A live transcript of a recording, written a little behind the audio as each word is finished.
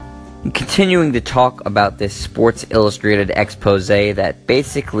continuing to talk about this Sports Illustrated expose that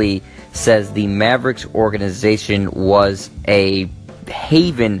basically says the Mavericks organization was a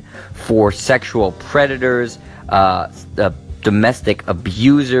haven for sexual predators, domestic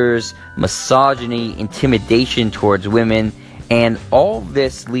abusers, misogyny, intimidation towards women, and all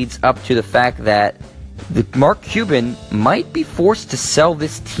this leads up to the fact that Mark Cuban might be forced to sell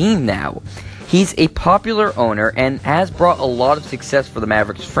this team now. He's a popular owner and has brought a lot of success for the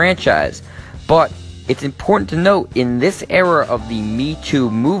Mavericks franchise, but it's important to note in this era of the Me Too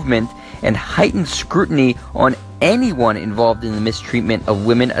movement and heightened scrutiny on anyone involved in the mistreatment of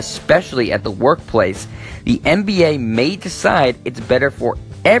women, especially at the workplace, the NBA may decide it's better for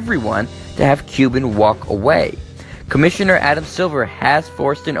everyone to have Cuban walk away. Commissioner Adam Silver has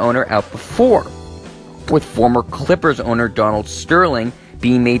forced an owner out before, with former Clippers owner Donald Sterling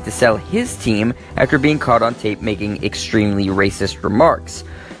being made to sell his team after being caught on tape making extremely racist remarks.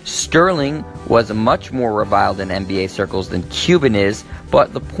 Sterling was much more reviled in NBA circles than Cuban is,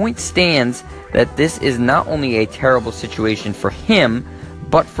 but the point stands that this is not only a terrible situation for him,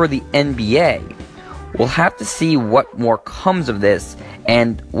 but for the NBA. We'll have to see what more comes of this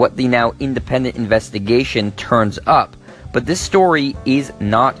and what the now independent investigation turns up, but this story is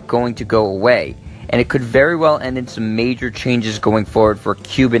not going to go away, and it could very well end in some major changes going forward for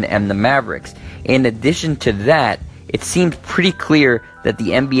Cuban and the Mavericks. In addition to that, it seemed pretty clear that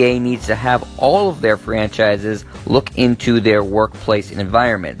the NBA needs to have all of their franchises look into their workplace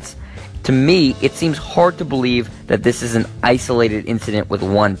environments. To me, it seems hard to believe that this is an isolated incident with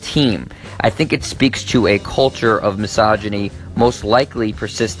one team. I think it speaks to a culture of misogyny most likely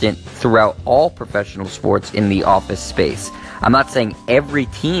persistent throughout all professional sports in the office space. I'm not saying every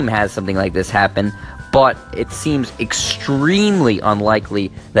team has something like this happen, but it seems extremely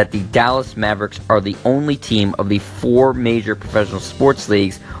unlikely that the Dallas Mavericks are the only team of the 4 major professional sports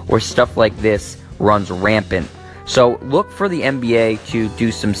leagues where stuff like this runs rampant. So look for the NBA to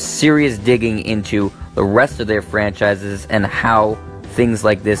do some serious digging into the rest of their franchises and how things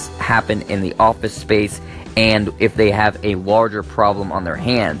like this happen in the office space, and if they have a larger problem on their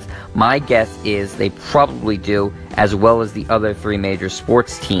hands. My guess is they probably do, as well as the other 3 major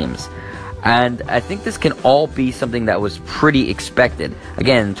sports teams. And I think this can all be something that was pretty expected.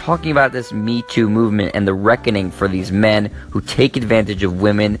 Again, talking about this Me Too movement and the reckoning for these men who take advantage of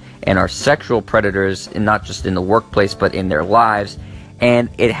women and are sexual predators, and not just in the workplace but in their lives. And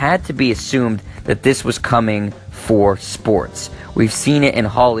it had to be assumed that this was coming for sports. We've seen it in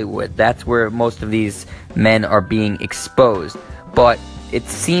Hollywood. That's where most of these men are being exposed. But it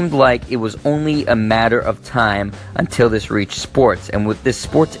seemed like it was only a matter of time until this reached sports. And with this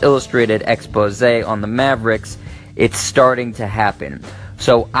Sports Illustrated expose on the Mavericks, it's starting to happen.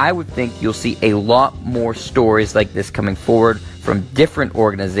 So I would think you'll see a lot more stories like this coming forward from different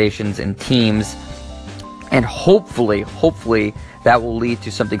organizations and teams. And hopefully, that will lead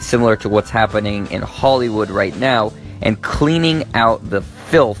to something similar to what's happening in Hollywood right now, and cleaning out the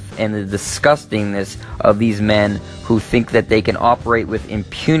filth and the disgustingness of these men who think that they can operate with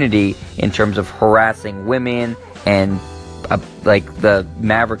impunity in terms of harassing women and like the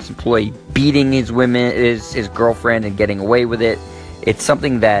Mavericks employee beating his girlfriend and getting away with it. It's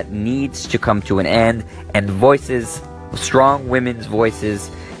something that needs to come to an end, and voices, strong women's voices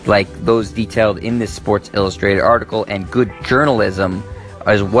like those detailed in this Sports Illustrated article, and good journalism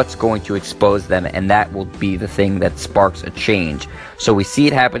is what's going to expose them, and that will be the thing that sparks a change. So we see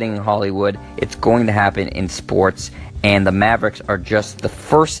it happening in Hollywood, it's going to happen in sports, and the Mavericks are just the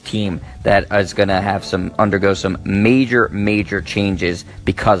first team that is going to undergo some major changes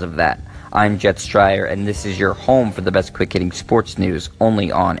because of that. I'm Jet Stryer, and this is your home for the best quick-hitting sports news,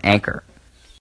 only on Anchor.